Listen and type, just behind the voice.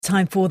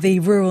Time for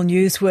the rural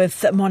news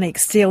with Monique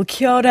Steele.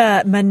 Kia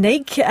ora,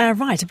 Monique.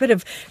 Right, a bit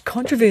of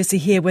controversy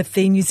here with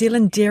the New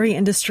Zealand dairy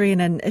industry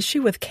and an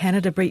issue with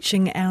Canada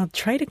breaching our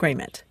trade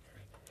agreement.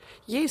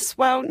 Yes,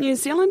 well, New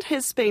Zealand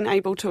has been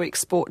able to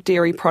export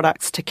dairy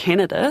products to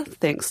Canada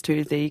thanks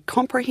to the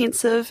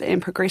Comprehensive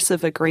and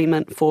Progressive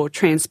Agreement for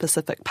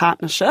Trans-Pacific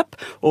Partnership,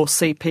 or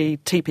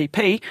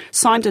CPTPP,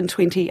 signed in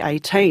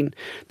 2018.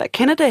 But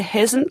Canada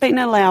hasn't been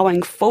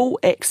allowing full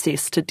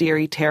access to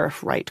dairy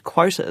tariff rate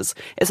quotas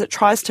as it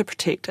tries to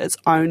protect its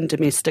own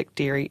domestic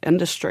dairy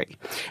industry.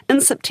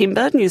 In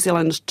September, New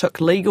Zealand took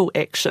legal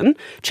action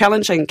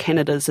challenging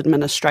Canada's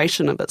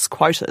administration of its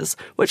quotas,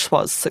 which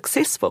was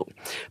successful.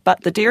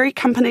 But the Dairy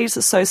Companies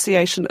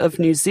Association of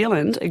New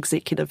Zealand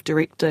Executive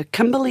Director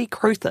Kimberly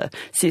Cruther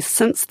says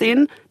since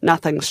then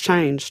nothing's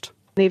changed.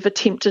 They've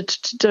attempted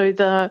to do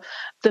the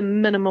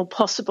minimal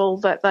possible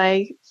that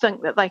they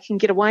think that they can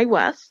get away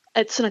with.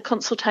 It's in a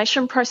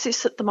consultation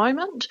process at the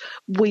moment.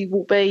 We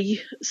will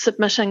be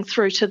submitting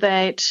through to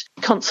that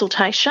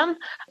consultation,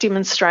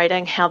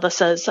 demonstrating how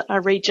this is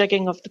a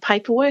rejigging of the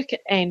paperwork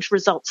and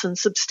results in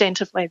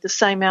substantively the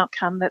same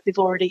outcome that they've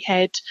already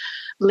had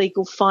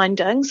legal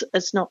findings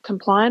is not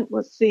compliant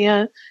with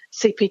their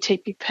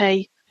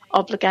CPTPP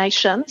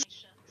obligations.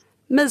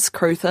 Ms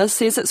Cruther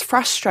says it's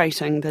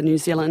frustrating the New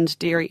Zealand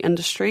dairy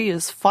industry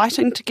is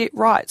fighting to get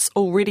rights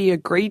already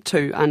agreed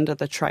to under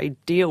the trade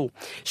deal.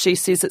 She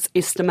says it's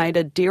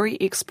estimated dairy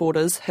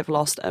exporters have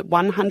lost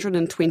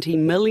 $120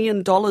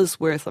 million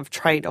worth of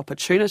trade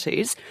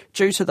opportunities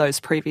due to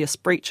those previous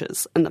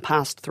breaches in the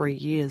past 3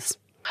 years.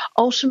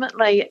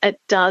 Ultimately, it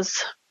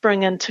does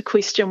bring into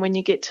question when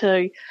you get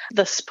to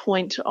this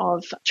point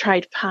of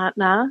trade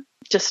partner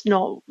just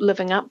not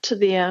living up to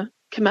their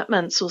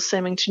commitments or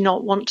seeming to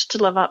not want to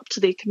live up to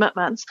their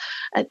commitments.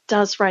 It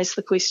does raise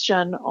the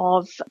question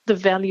of the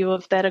value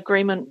of that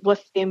agreement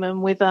with them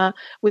and whether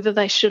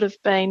they should have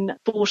been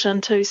brought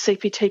into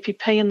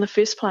CPTPP in the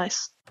first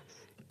place.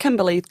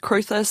 Kimberly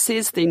Cruther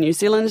says the New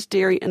Zealand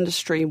dairy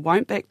industry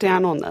won't back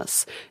down on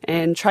this,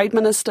 and Trade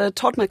Minister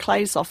Todd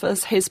McClay's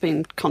office has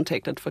been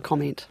contacted for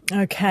comment.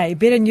 OK,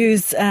 better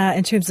news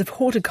in terms of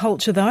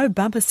horticulture though.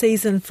 Bumper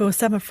season for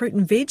summer fruit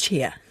and veg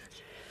here.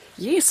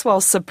 Yes, well,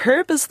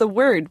 superb is the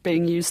word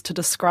being used to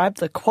describe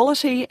the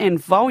quality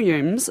and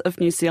volumes of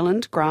New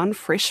Zealand grown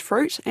fresh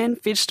fruit and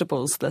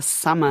vegetables this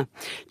summer.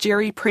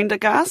 Jerry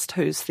Prendergast,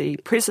 who's the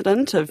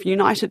president of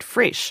United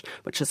Fresh,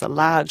 which is a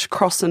large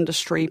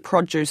cross-industry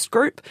produce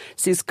group,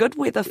 says good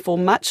weather for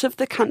much of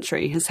the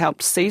country has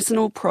helped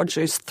seasonal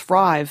produce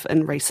thrive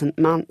in recent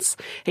months.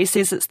 He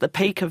says it's the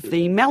peak of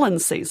the melon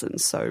season,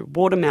 so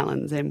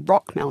watermelons and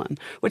rock melon,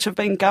 which have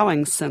been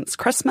going since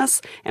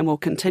Christmas and will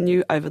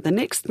continue over the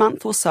next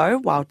month or so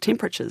while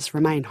temperatures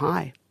remain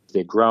high.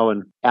 They're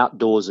growing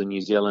outdoors in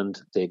New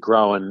Zealand. They're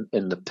growing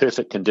in the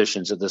perfect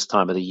conditions at this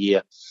time of the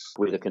year,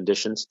 weather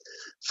conditions.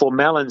 For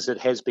melons, it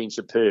has been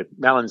superb.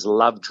 Melons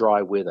love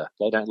dry weather.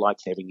 They don't like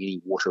having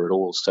any water at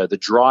all. So the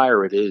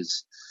drier it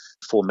is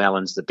for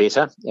melons, the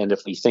better. And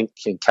if we think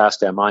and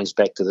cast our minds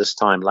back to this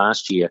time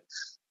last year,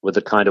 with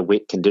the kind of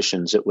wet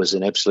conditions, it was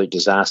an absolute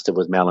disaster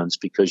with melons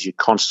because you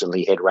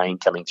constantly had rain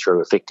coming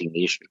through affecting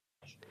the issue.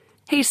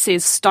 He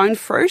says stone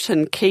fruit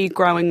in key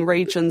growing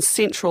regions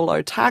central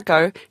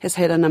Otago has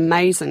had an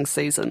amazing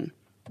season.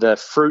 The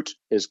fruit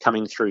is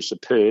coming through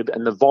superb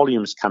and the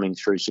volume's coming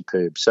through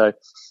superb. So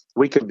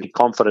we can be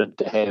confident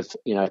to have,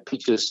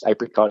 peaches,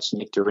 apricots,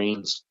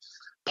 nectarines,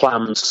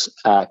 plums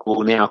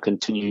will now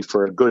continue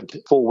for a good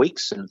 4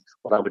 weeks in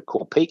what I would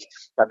call peak,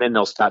 and then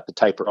they'll start to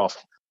taper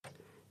off.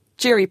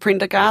 Jerry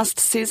Prendergast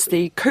says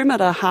the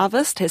kumara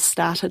harvest has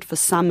started for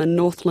some in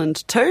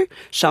Northland too,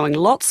 showing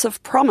lots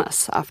of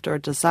promise after a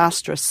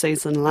disastrous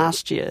season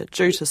last year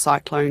due to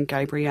Cyclone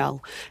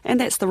Gabrielle. And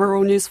that's the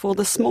rural news for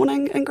this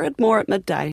morning. Ingrid, more at midday.